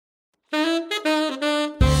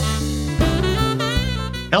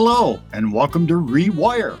Hello, and welcome to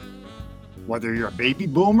Rewire. Whether you're a baby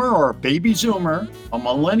boomer or a baby zoomer, a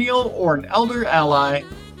millennial or an elder ally,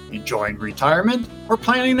 enjoying retirement or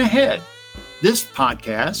planning ahead, this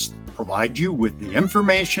podcast provides you with the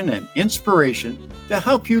information and inspiration to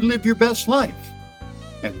help you live your best life.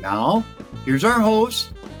 And now, here's our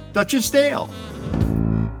host, Duchess Dale.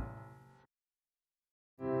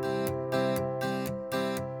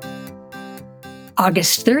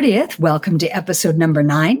 August 30th, welcome to episode number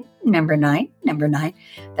 9. Number nine.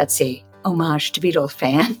 That's a homage to Beatles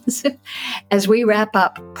fans. As we wrap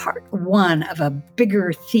up part 1 of a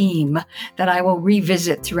bigger theme that I will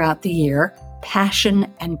revisit throughout the year, passion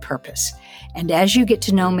and purpose. And as you get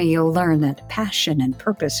to know me, you'll learn that passion and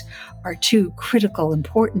purpose are 2 critical,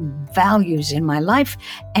 important values in my life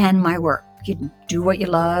and my work. You do what you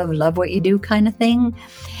love what you do kind of thing.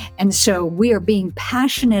 And so we are being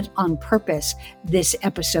passionate on purpose this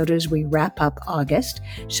episode as we wrap up August.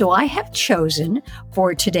 So I have chosen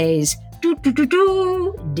for today's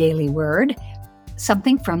daily word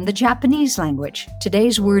something from the Japanese language.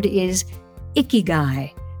 Today's word is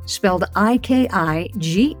ikigai, spelled I-K-I-G-A-I.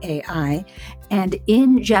 And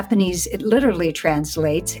in Japanese, it literally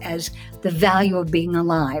translates as the value of being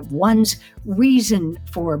alive, one's reason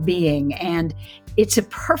for being. And it's a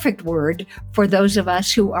perfect word for those of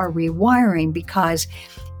us who are rewiring because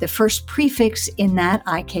the first prefix in that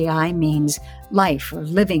IKI means life or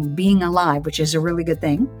living, being alive, which is a really good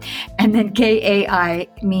thing. And then KAI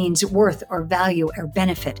means worth or value or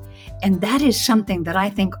benefit. And that is something that I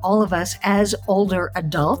think all of us as older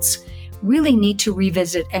adults really need to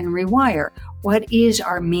revisit and rewire. What is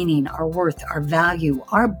our meaning, our worth, our value,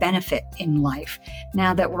 our benefit in life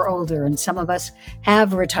now that we're older? And some of us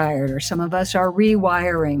have retired or some of us are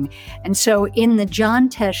rewiring. And so in the John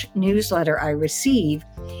Tesh newsletter I receive,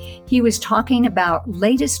 he was talking about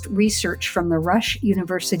latest research from the Rush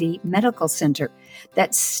University Medical Center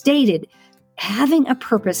that stated having a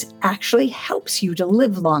purpose actually helps you to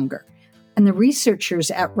live longer. And the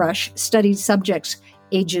researchers at Rush studied subjects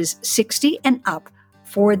ages 60 and up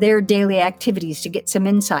for their daily activities to get some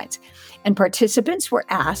insights. And participants were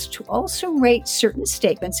asked to also rate certain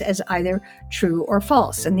statements as either true or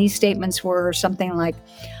false. And these statements were something like,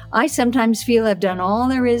 I sometimes feel I've done all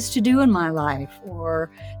there is to do in my life,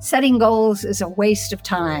 or setting goals is a waste of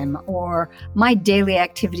time, or my daily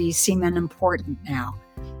activities seem unimportant now.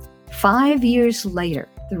 5 years later,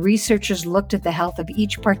 the researchers looked at the health of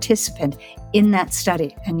each participant in that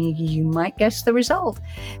study, and you might guess the result.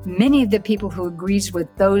 Many of the people who agreed with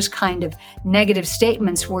those kind of negative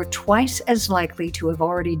statements were twice as likely to have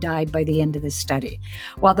already died by the end of the study,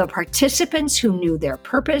 while the participants who knew their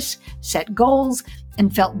purpose, set goals,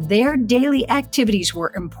 and felt their daily activities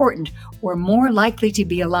were important were more likely to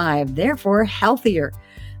be alive, therefore healthier.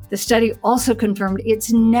 The study also confirmed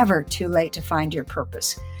it's never too late to find your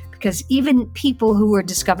purpose, because even people who were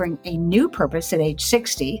discovering a new purpose at age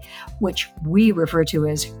 60, which we refer to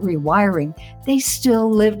as rewiring, they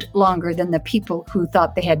still lived longer than the people who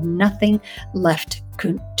thought they had nothing left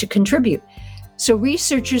to contribute. So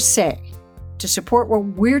researchers say, to support what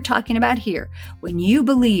we're talking about here, when you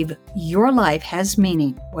believe your life has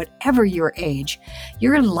meaning, whatever your age,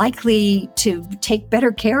 you're likely to take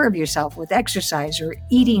better care of yourself with exercise or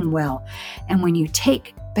eating well. And when you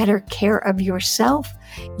take better care of yourself,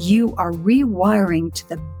 you are rewiring to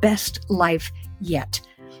the best life yet.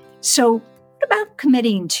 So what about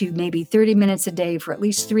committing to maybe 30 minutes a day for at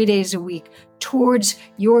least 3 days a week towards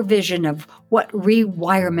your vision of what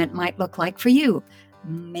rewirement might look like for you?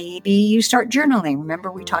 Maybe you start journaling.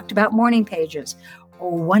 Remember, we talked about morning pages.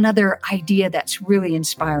 Or one other idea that's really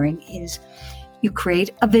inspiring is you create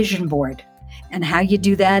a vision board. And how you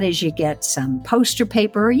do that is you get some poster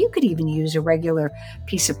paper, or you could even use a regular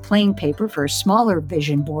piece of plain paper for a smaller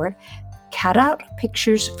vision board. Cut out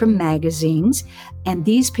pictures from magazines, and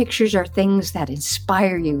these pictures are things that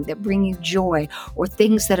inspire you, that bring you joy, or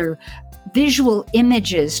things that are visual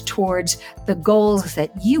images towards the goals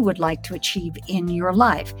that you would like to achieve in your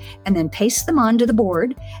life. And then paste them onto the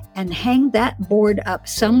board and hang that board up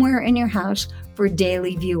somewhere in your house for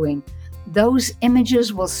daily viewing. Those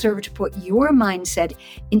images will serve to put your mindset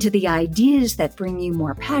into the ideas that bring you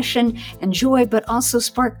more passion and joy, but also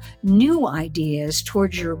spark new ideas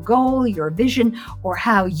towards your goal, your vision, or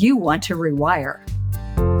how you want to rewire.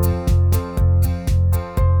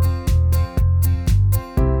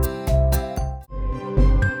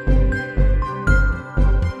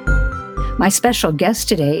 My special guest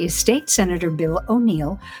today is State Senator Bill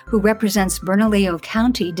O'Neill, who represents Bernalillo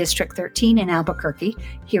County, District 13 in Albuquerque,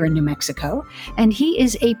 here in New Mexico. And he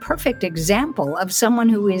is a perfect example of someone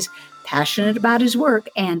who is passionate about his work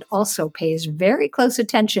and also pays very close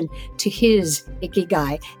attention to his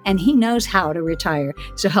ikigai, and he knows how to retire.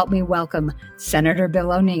 So help me welcome Senator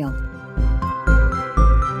Bill O'Neill.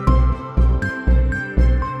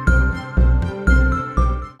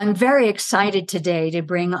 I'm very excited today to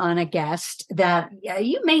bring on a guest that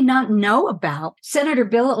you may not know about. Senator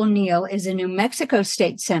Bill O'Neill is a New Mexico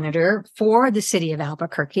state senator for the city of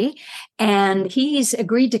Albuquerque, and he's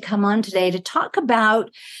agreed to come on today to talk about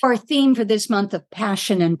our theme for this month of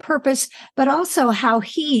passion and purpose, but also how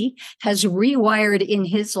he has rewired in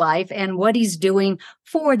his life and what he's doing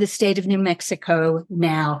for the state of New Mexico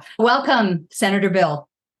now. Welcome, Senator Bill.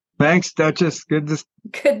 Thanks, Duchess.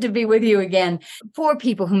 Good to be with you again. For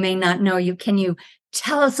people who may not know you, can you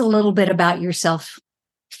tell us a little bit about yourself?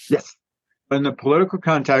 Yes. In the political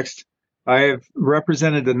context, I have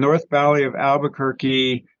represented the North Valley of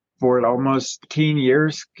Albuquerque for almost 15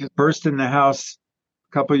 years. First in the House,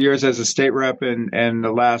 a couple of years as a state rep, and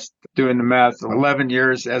the last, doing the math, 11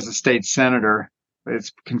 years as a state senator.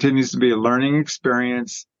 It continues to be a learning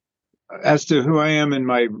experience. As to who I am in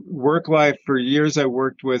my work life, for years I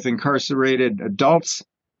worked with incarcerated adults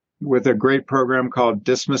with a great program called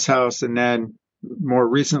Dismiss House. And then more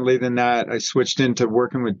recently than that, I switched into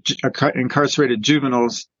working with incarcerated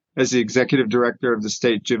juveniles as the executive director of the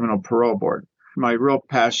State Juvenile Parole Board. My real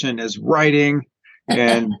passion is writing,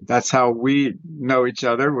 and that's how we know each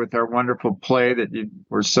other with our wonderful play that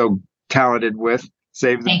we're so talented with,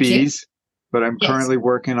 Save the Thank Bees. You. But I'm currently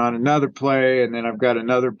working on another play, and then I've got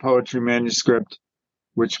another poetry manuscript,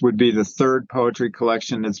 which would be the third poetry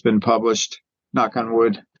collection that's been published, knock on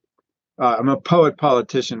wood. I'm a poet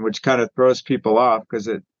politician, which kind of throws people off because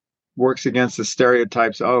it works against the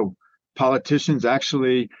stereotypes. Oh, politicians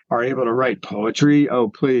actually are able to write poetry? Oh,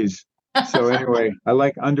 please. So anyway, I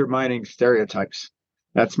like undermining stereotypes.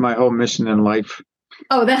 That's my whole mission in life.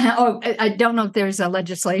 I don't know if there's a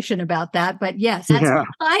legislation about that, but yes, that's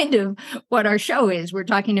kind of what our show is. We're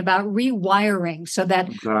talking about rewiring so that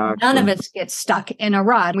none of us get stuck in a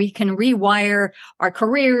rut. We can rewire our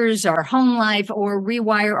careers, our home life, or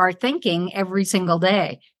rewire our thinking every single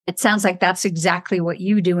day. It sounds like that's exactly what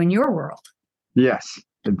you do in your world. Yes,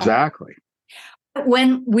 exactly.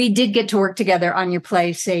 When we did get to work together on your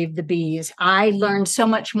play, Save the Bees, I learned so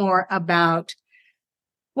much more about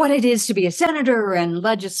what it is to be a senator and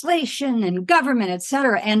legislation and government, et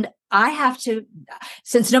cetera. And I have to,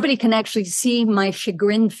 since nobody can actually see my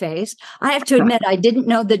chagrined face, I have to admit I didn't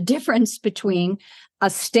know the difference between a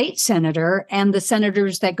state senator and the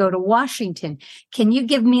senators that go to Washington. Can you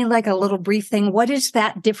give me like a little brief thing? What is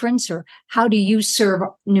that difference, or how do you serve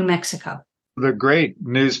New Mexico? The great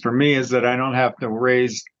news for me is that I don't have to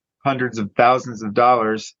raise hundreds of thousands of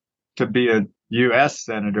dollars to be a U.S.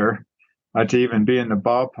 senator. To even be in the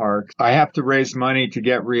ballpark. I have to raise money to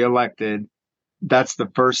get reelected. That's the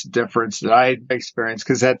first difference that I experienced,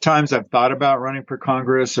 because at times I've thought about running for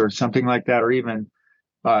Congress or something like that, or even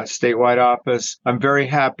statewide office. I'm very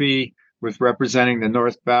happy with representing the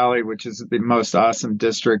North Valley, which is the most awesome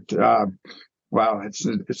district. Wow,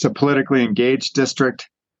 it's a politically engaged district.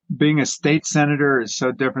 Being a state senator is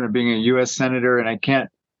so different than being a U.S. senator, and I can't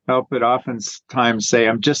help but oftentimes say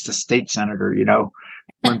I'm just a state senator,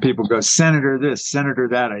 When people go, Senator this, Senator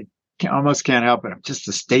that, I almost can't help it. I'm just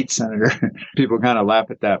a state senator. People kind of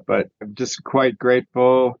laugh at that, but I'm just quite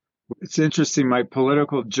grateful. It's interesting. My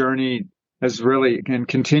political journey has really and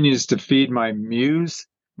continues to feed my muse,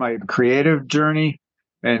 my creative journey.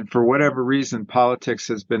 And for whatever reason, politics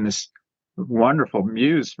has been this wonderful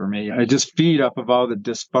muse for me. I just feed off of all the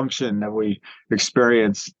dysfunction that we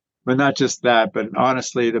experience. But not just that, but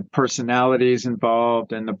honestly, the personalities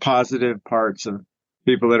involved and the positive parts of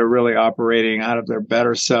people that are really operating out of their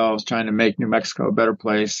better selves, trying to make New Mexico a better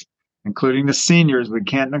place, including the seniors. We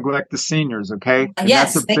can't neglect the seniors, okay? And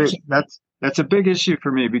yes, that's a big issue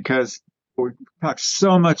for me, because we talk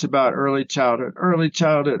so much about early childhood.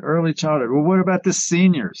 Well, what about the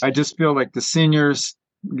seniors? I just feel like the seniors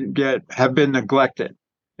have been neglected.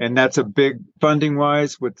 And that's a big funding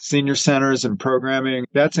wise with senior centers and programming.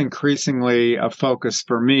 That's increasingly a focus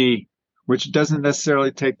for me, which doesn't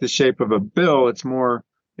necessarily take the shape of a bill. It's more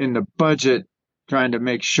in the budget, trying to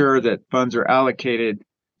make sure that funds are allocated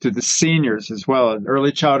to the seniors as well.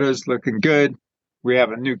 Early childhood is looking good. We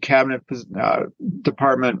have a new cabinet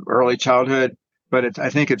department, early childhood, but I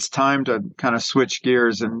think it's time to kind of switch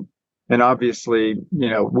gears. And obviously,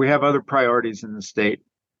 we have other priorities in the state.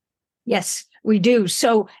 Yes. We do.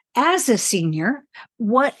 So, as a senior,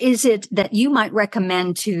 what is it that you might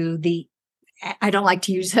recommend to the, I don't like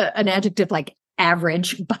to use an adjective like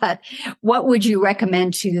average, but what would you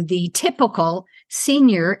recommend to the typical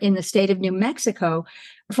senior in the state of New Mexico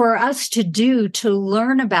for us to do to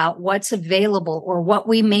learn about what's available or what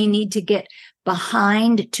we may need to get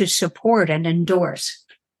behind to support and endorse?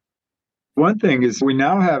 One thing is we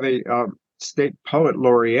now have a state poet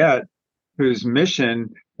laureate whose mission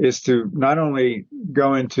is to not only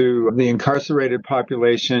go into the incarcerated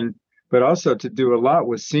population, but also to do a lot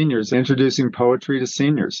with seniors, introducing poetry to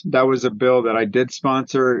seniors. That was a bill that I did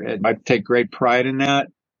sponsor, and I take great pride in that.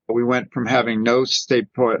 We went from having no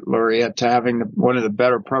state poet laureate to having one of the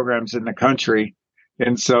better programs in the country.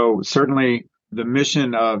 And so certainly the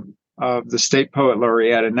mission of the state poet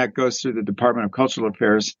laureate, and that goes through the Department of Cultural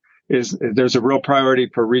Affairs, is there's a real priority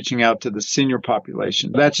for reaching out to the senior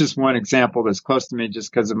population. That's just one example that's close to me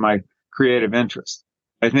just because of my creative interest.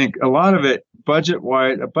 I think a lot of it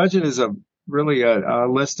budget-wise, a budget is really a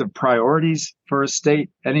list of priorities for a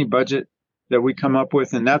state, any budget that we come up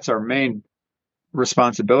with, and that's our main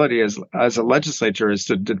responsibility as a legislature is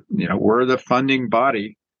to we're the funding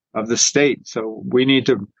body of the state. So we need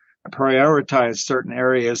to prioritize certain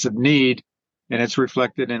areas of need, and it's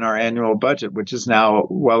reflected in our annual budget, which is now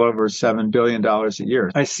well over $7 billion a year.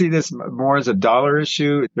 I see this more as a dollar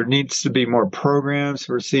issue. There needs to be more programs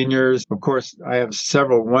for seniors. Of course, I have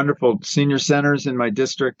several wonderful senior centers in my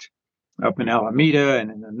district up in Alameda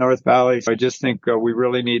and in the North Valley. So I just think we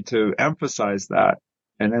really need to emphasize that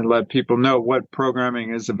and then let people know what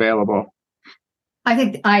programming is available. I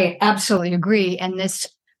think I absolutely agree. And this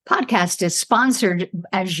podcast is sponsored,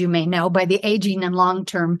 as you may know, by the Aging and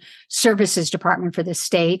Long-Term Services Department for the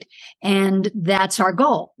state. And that's our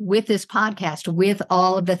goal with this podcast, with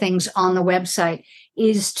all of the things on the website,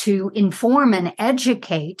 is to inform and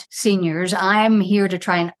educate seniors. I'm here to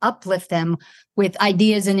try and uplift them with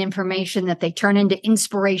ideas and information that they turn into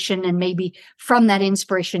inspiration, and maybe from that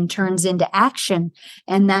inspiration turns into action.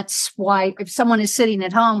 And that's why if someone is sitting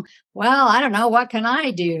at home, well, I don't know, what can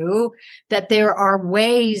I do? That there are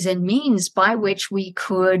ways and means by which we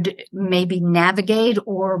could maybe navigate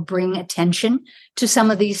or bring attention to some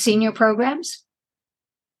of these senior programs.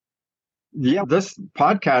 Yeah, this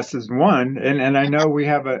podcast is one. And I know we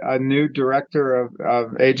have a new director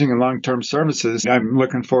of aging and long-term services. I'm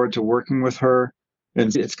looking forward to working with her.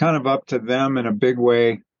 And it's kind of up to them in a big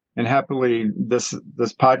way. And happily, this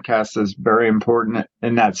podcast is very important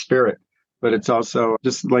in that spirit. But it's also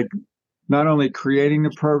just like not only creating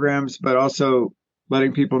the programs, but also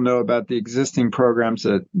letting people know about the existing programs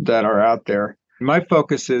that are out there. My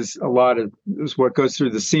focus is is what goes through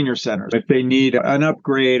the senior centers. If they need an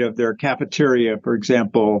upgrade of their cafeteria, for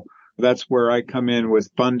example, that's where I come in with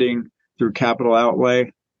funding through capital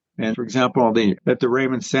outlay. And for example, at the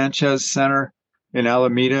Raymond Sanchez Center in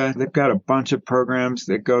Alameda, they've got a bunch of programs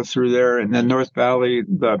that go through there. And then North Valley,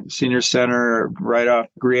 the senior center right off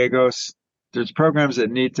Griegos, there's programs that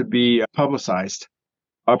need to be publicized,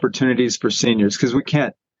 opportunities for seniors, because we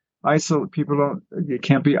can't isolate people. You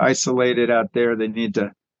can't be isolated out there. They need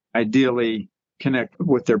to ideally connect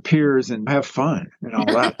with their peers and have fun and all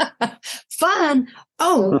that. Fun.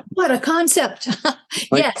 Oh, what a concept.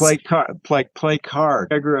 Yes. Play cards.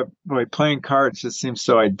 I grew up playing cards just seems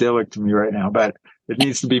so idyllic to me right now, but it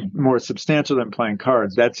needs to be more substantial than playing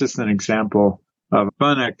cards. That's just an example of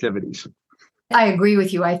fun activities. I agree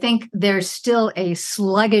with you. I think there's still a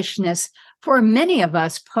sluggishness for many of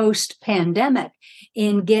us post-pandemic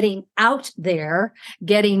in getting out there,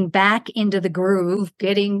 getting back into the groove,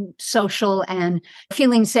 getting social and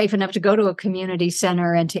feeling safe enough to go to a community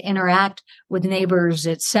center and to interact with neighbors,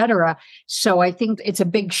 et cetera. So I think it's a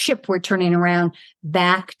big ship we're turning around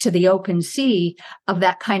back to the open sea of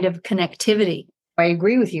that kind of connectivity. I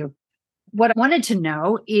agree with you. What I wanted to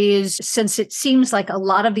know is, since it seems like a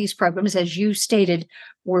lot of these programs, as you stated,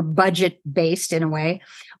 were budget-based in a way,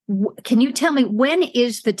 can you tell me, when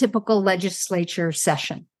is the typical legislature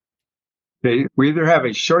session? We either have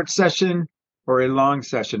a short session or a long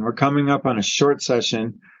session. We're coming up on a short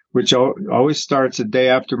session, which always starts a day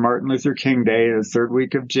after Martin Luther King Day, the third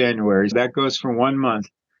week of January. That goes for 1 month.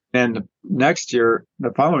 And next year,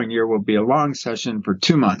 the following year, will be a long session for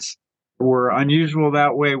 2 months. We're unusual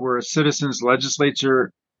that way. We're a citizens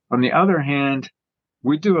legislature. On the other hand,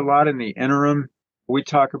 we do a lot in the interim. We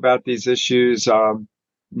talk about these issues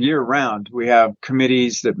year round. We have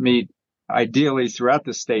committees that meet ideally throughout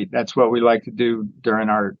the state. That's what we like to do during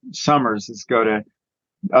our summers, is go to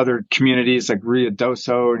other communities like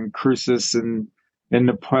Ruidoso and Cruces and in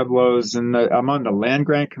the Pueblos. And I'm on the land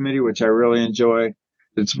grant committee, which I really enjoy.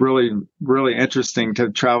 It's really, really interesting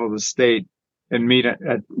to travel the state and meet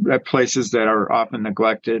at places that are often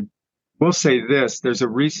neglected. We'll say this, there's a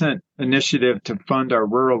recent initiative to fund our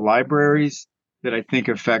rural libraries that I think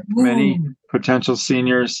affect many potential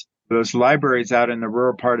seniors. Those libraries out in the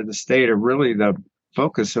rural part of the state are really the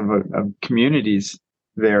focus of communities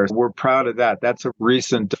there. We're proud of that. That's a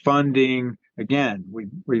recent funding. Again,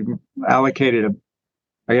 we allocated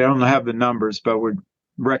I don't have the numbers, but we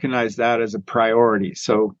recognize that as a priority.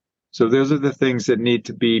 So those are the things that need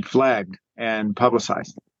to be flagged and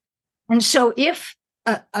publicized. And so if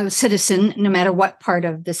a citizen, no matter what part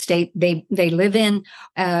of the state they live in,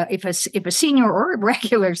 if a senior or a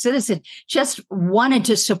regular citizen just wanted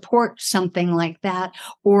to support something like that,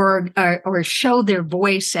 or show their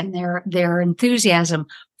voice and their enthusiasm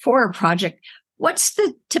for a project, what's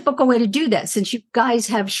the typical way to do that? Since you guys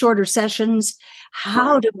have shorter sessions,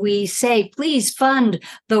 how do we say, please fund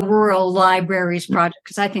the Rural Libraries Project?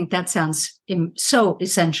 Because I think that sounds so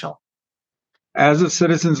essential. As a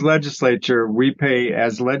citizens legislature, we pay,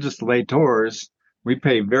 as legislators, we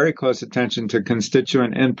pay very close attention to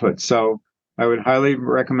constituent input. So I would highly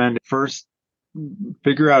recommend first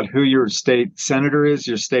figure out who your state senator is,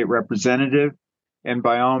 your state representative, and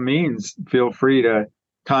by all means, feel free to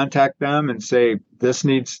contact them and say, this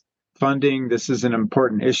needs funding. This is an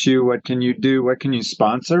important issue. What can you do? What can you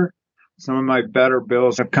sponsor? Some of my better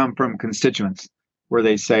bills have come from constituents where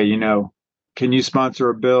they say, can you sponsor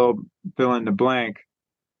a bill, fill in the blank?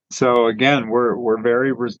 So again, we're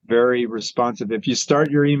very, very responsive. If you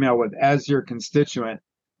start your email with "as your constituent,"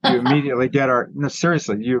 you immediately get our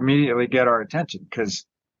attention, because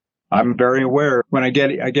I'm very aware when I get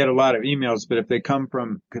a lot of emails, but if they come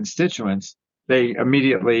from constituents, they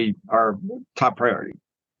immediately are top priority.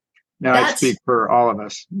 Now I speak for all of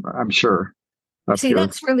us, I'm sure.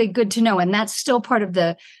 That's really good to know. And that's still part of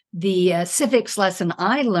the civics lesson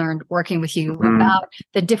I learned working with you about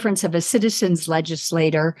the difference of a citizens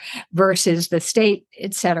legislator versus the state,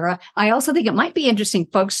 et cetera. I also think it might be interesting,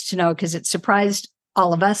 folks, to know, because it surprised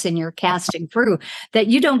all of us in your casting through, that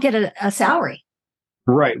you don't get a salary.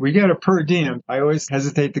 Right. We get a per diem. I always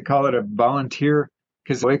hesitate to call it a volunteer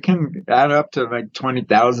because it can add up to like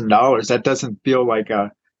 $20,000. That doesn't feel like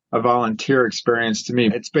a volunteer experience to me.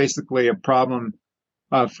 It's basically a problem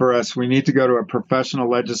for us. We need to go to a professional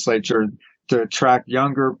legislature to attract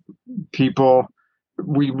younger people.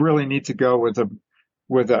 We really need to go with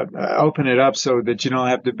open it up so that you don't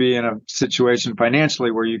have to be in a situation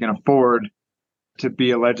financially where you can afford to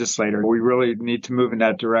be a legislator. We really need to move in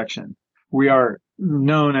that direction. We are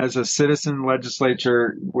known as a citizen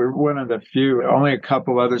legislature. We're one of the few. Only a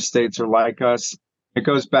couple other states are like us. It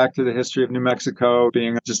goes back to the history of New Mexico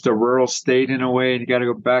being just a rural state in a way. You got to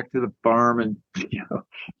go back to the farm and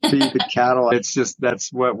feed the cattle. It's just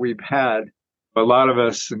that's what we've had. A lot of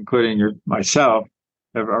us, including myself,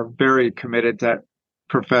 are very committed to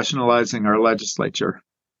professionalizing our legislature.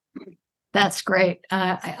 That's great.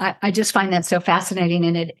 I just find that so fascinating.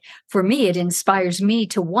 And for me, it inspires me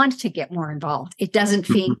to want to get more involved. It doesn't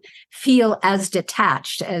feel as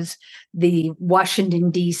detached as the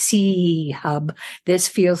Washington, D.C. hub. This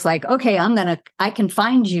feels like, okay, I can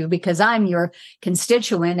find you because I'm your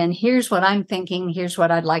constituent. And here's what I'm thinking. Here's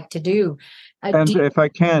what I'd like to do. If I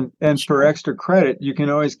can, for extra credit, you can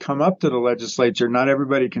always come up to the legislature. Not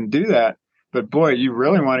everybody can do that. But boy, you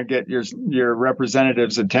really want to get your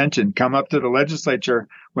representatives' attention. Come up to the legislature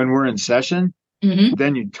when we're in session,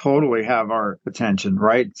 then you totally have our attention,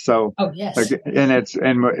 right? So, yes.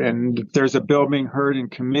 And if there's a bill being heard in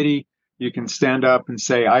committee, you can stand up and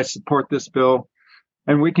say, "I support this bill,"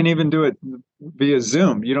 and we can even do it via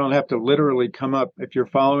Zoom. You don't have to literally come up. If you're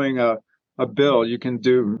following a bill, you can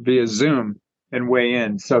do via Zoom and weigh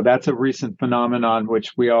in. So that's a recent phenomenon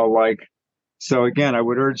which we all like. So again, I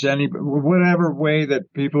would urge whatever way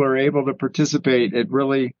that people are able to participate, it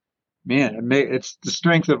really, it's the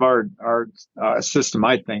strength of our system,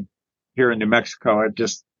 I think, here in New Mexico. I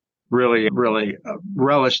just really, really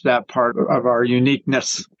relish that part of our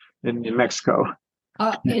uniqueness in New Mexico.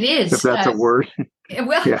 It is. If that's a word.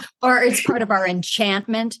 Well, yeah. Or it's part of our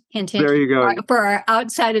enchantment. Hint, hint. There you go. For our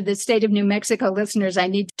outside of the state of New Mexico listeners, I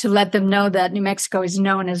need to let them know that New Mexico is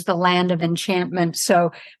known as the land of enchantment.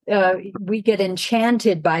 So we get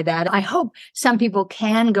enchanted by that. I hope some people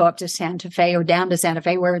can go up to Santa Fe or down to Santa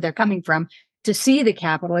Fe, wherever they're coming from, to see the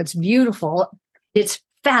Capitol. It's beautiful. It's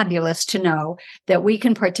fabulous to know that we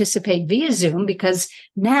can participate via Zoom, because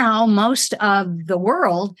now most of the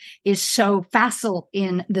world is so facile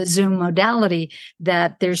in the Zoom modality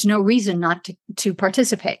that there's no reason not to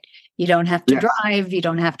participate. You don't have to drive. You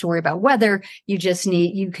don't have to worry about weather. You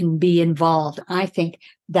can be involved. I think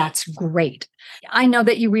that's great. I know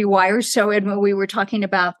that you rewire. So we were talking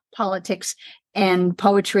about politics and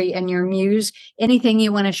poetry and your muse. Anything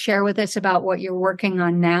you want to share with us about what you're working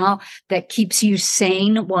on now that keeps you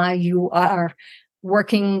sane while you are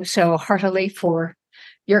working so heartily for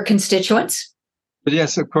your constituents? But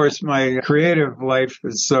yes, of course, my creative life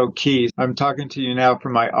is so key. I'm talking to you now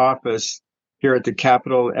from my office here at the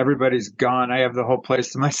Capitol. Everybody's gone. I have the whole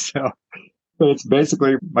place to myself. But it's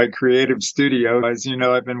basically my creative studio. As you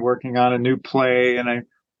know, I've been working on a new play and I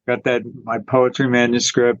got my poetry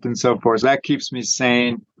manuscript and so forth. That keeps me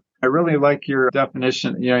sane. I really like your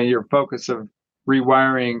definition, your focus of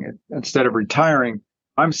rewiring instead of retiring.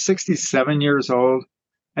 I'm 67 years old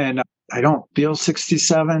and I don't feel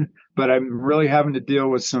 67, but I'm really having to deal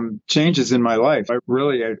with some changes in my life. I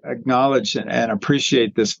really acknowledge and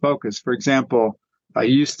appreciate this focus. For example, I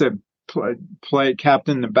used to play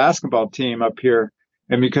captain the basketball team up here.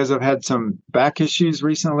 And because I've had some back issues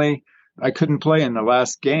recently, I couldn't play in the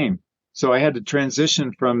last game. So I had to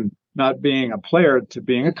transition from not being a player to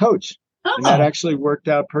being a coach. Oh. And that actually worked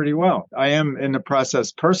out pretty well. I am in the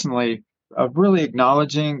process personally of really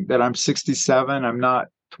acknowledging that I'm 67. I'm not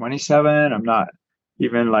 27. I'm not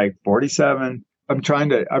even like 47.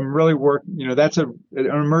 I'm really working, that's an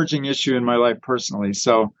emerging issue in my life personally.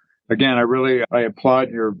 So again, I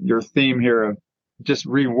applaud your theme here of just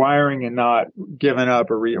rewiring and not giving up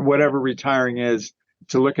or whatever retiring is,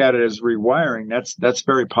 to look at it as rewiring. That's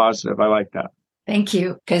very positive. I like that. Thank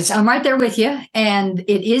you, because I'm right there with you. And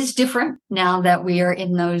it is different now that we are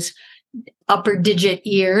in those upper digit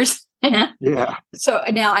years. Yeah. So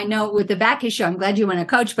now I know with the back issue, I'm glad you went to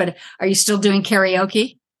coach, but are you still doing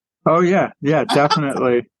karaoke? Oh, yeah. Yeah,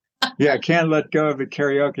 definitely. Yeah, I can't let go of the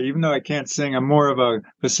karaoke. Even though I can't sing, I'm more of a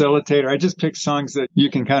facilitator. I just pick songs that you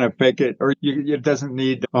can kind of fake it, or it doesn't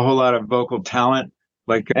need a whole lot of vocal talent.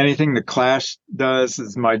 Like anything the Clash does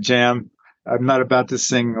is my jam. I'm not about to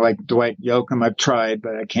sing like Dwight Yoakam. I've tried,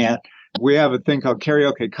 but I can't. We have a thing called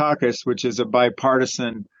Karaoke Caucus, which is a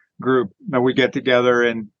bipartisan group that we get together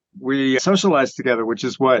and we socialize together, which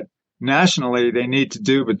is what nationally they need to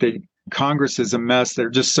do. But Congress is a mess. They're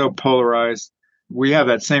just so polarized. We have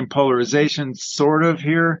that same polarization sort of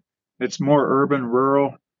here. It's more urban,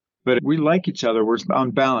 rural, but we like each other. We're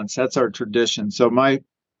on balance. That's our tradition. So my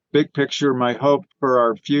big picture, my hope for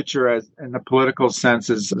our future in the political sense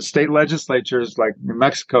is state legislatures like New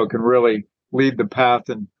Mexico can really lead the path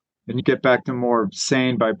and get back to more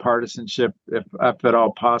sane bipartisanship if at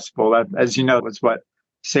all possible. That, as you know, is what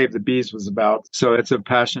Save the Bees was about. So it's a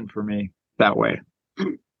passion for me that way.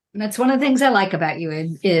 That's one of the things I like about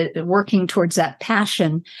you, working towards that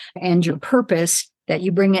passion and your purpose, that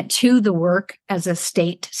you bring it to the work as a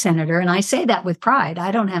state senator. And I say that with pride.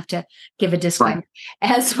 I don't have to give a disclaimer,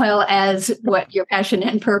 as well as what your passion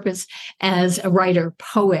and purpose as a writer,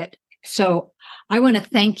 poet. So I want to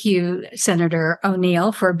thank you, Senator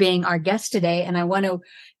O'Neill, for being our guest today. And I want to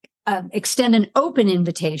extend an open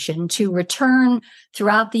invitation to return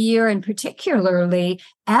throughout the year, and particularly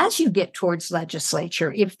as you get towards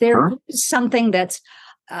legislature. If there is something that's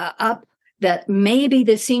up that maybe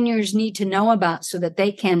the seniors need to know about so that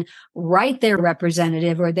they can write their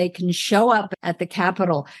representative or they can show up at the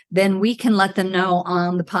Capitol, then we can let them know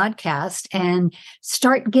on the podcast and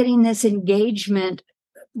start getting this engagement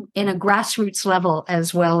in a grassroots level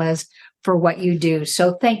as well as for what you do.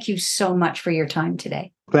 So thank you so much for your time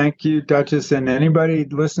today. Thank you, Duchess. And anybody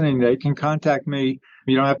listening, they can contact me.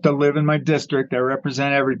 You don't have to live in my district. I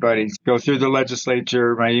represent everybody. Go through the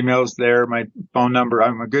legislature. My email's there, my phone number.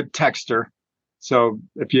 I'm a good texter. So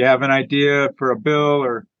if you have an idea for a bill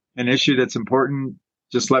or an issue that's important,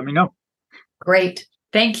 just let me know. Great.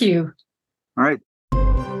 Thank you. All right.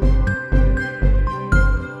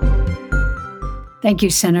 Thank you,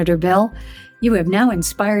 Senator Bill. You have now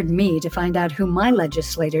inspired me to find out who my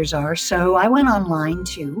legislators are, so I went online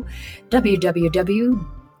to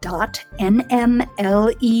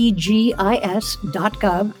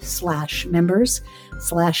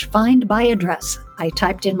www.nmlegis.gov/members/find by address. I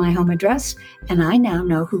typed in my home address, and I now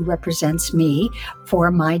know who represents me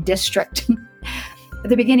for my district. At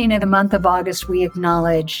the beginning of the month of August, we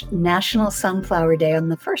acknowledge National Sunflower Day on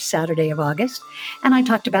the first Saturday of August. And I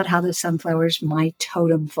talked about how the sunflower is my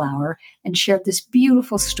totem flower and shared this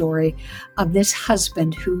beautiful story of this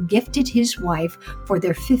husband who gifted his wife for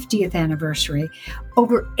their 50th anniversary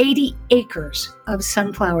over 80 acres of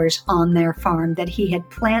sunflowers on their farm that he had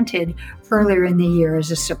planted earlier in the year as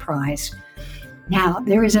a surprise. Now,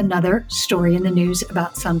 there is another story in the news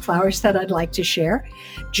about sunflowers that I'd like to share.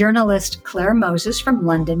 Journalist Claire Moses from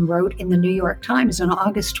London wrote in the New York Times on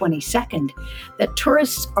August 22nd that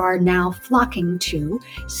tourists are now flocking to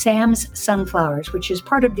Sam's Sunflowers, which is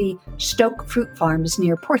part of the Stoke Fruit Farms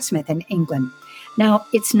near Portsmouth in England. Now,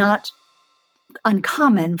 it's not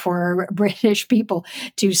uncommon for British people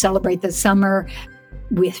to celebrate the summer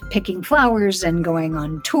with picking flowers and going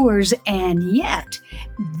on tours. And yet,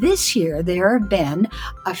 this year, there have been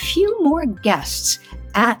a few more guests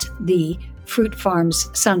at the Fruit Farm's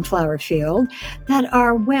sunflower field that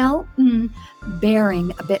are,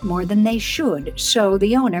 bearing a bit more than they should. So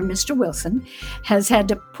the owner, Mr. Wilson, has had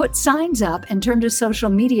to put signs up and turn to social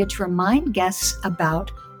media to remind guests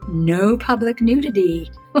about no public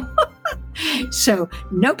nudity. So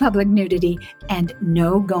no public nudity and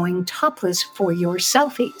no going topless for your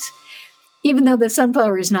selfies. Even though the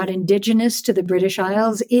sunflower is not indigenous to the British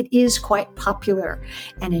Isles, it is quite popular.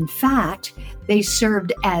 And in fact, they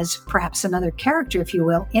served as perhaps another character, if you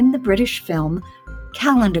will, in the British film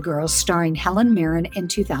Calendar Girls, starring Helen Mirren in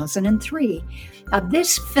 2003.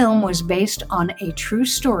 This film was based on a true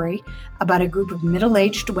story about a group of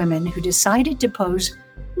middle-aged women who decided to pose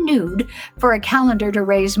nude for a calendar to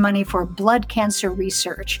raise money for blood cancer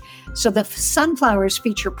research. So the sunflowers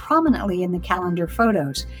feature prominently in the calendar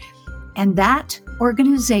photos. And that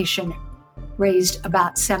organization raised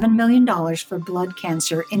about $7 million for blood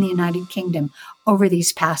cancer in the United Kingdom over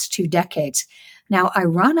these past 2 decades. Now,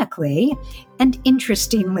 ironically and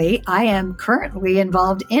interestingly, I am currently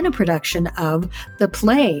involved in a production of the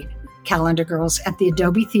play Calendar Girls at the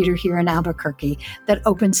Adobe Theater here in Albuquerque that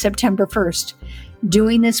opens September 1st.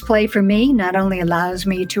 Doing this play for me not only allows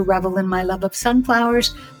me to revel in my love of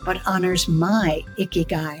sunflowers, but honors my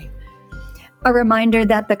ikigai. A reminder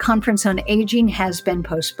that the Conference on Aging has been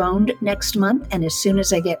postponed next month, and as soon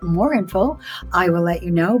as I get more info, I will let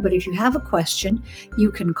you know. But if you have a question,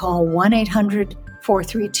 you can call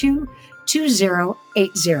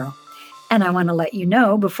 1-800-432-2080. And I want to let you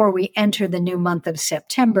know, before we enter the new month of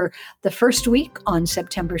September, the first week on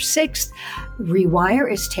September 6th, Rewire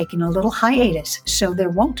is taking a little hiatus, so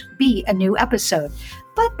there won't be a new episode.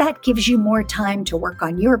 But that gives you more time to work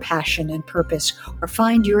on your passion and purpose or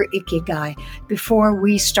find your ikigai before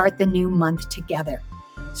we start the new month together.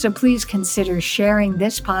 So please consider sharing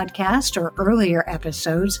this podcast or earlier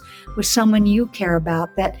episodes with someone you care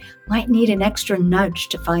about that might need an extra nudge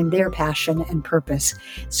to find their passion and purpose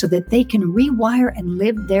so that they can rewire and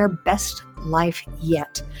live their best life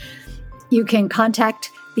yet. You can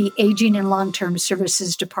contact the Aging and Long-Term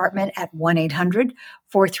Services Department at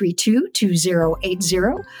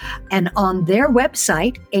 1-800-432-2080. And on their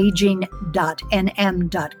website,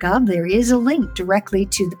 aging.nm.gov, there is a link directly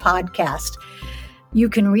to the podcast. You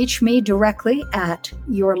can reach me directly at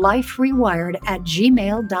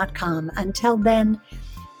yourliferewired@gmail.com. Until then,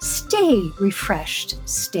 stay refreshed,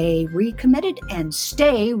 stay recommitted, and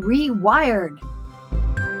stay rewired.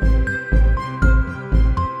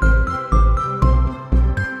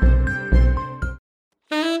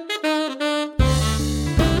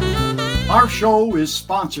 Our show is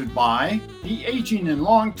sponsored by the Aging and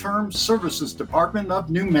Long-Term Services Department of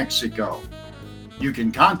New Mexico. You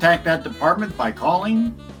can contact that department by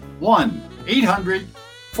calling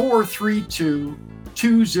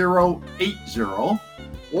 1-800-432-2080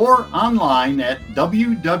 or online at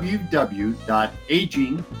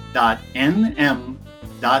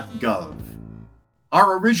www.aging.nm.gov.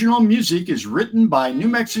 Our original music is written by New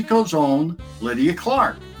Mexico's own Lydia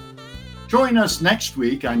Clark. Join us next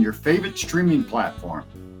week on your favorite streaming platform.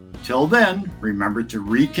 Till then, remember to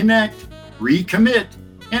reconnect, recommit,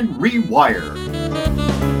 and rewire.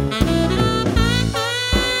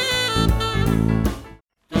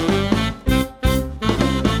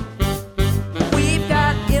 We've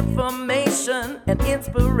got information and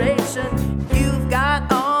inspiration. You've got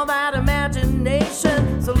all that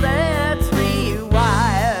imagination. So let's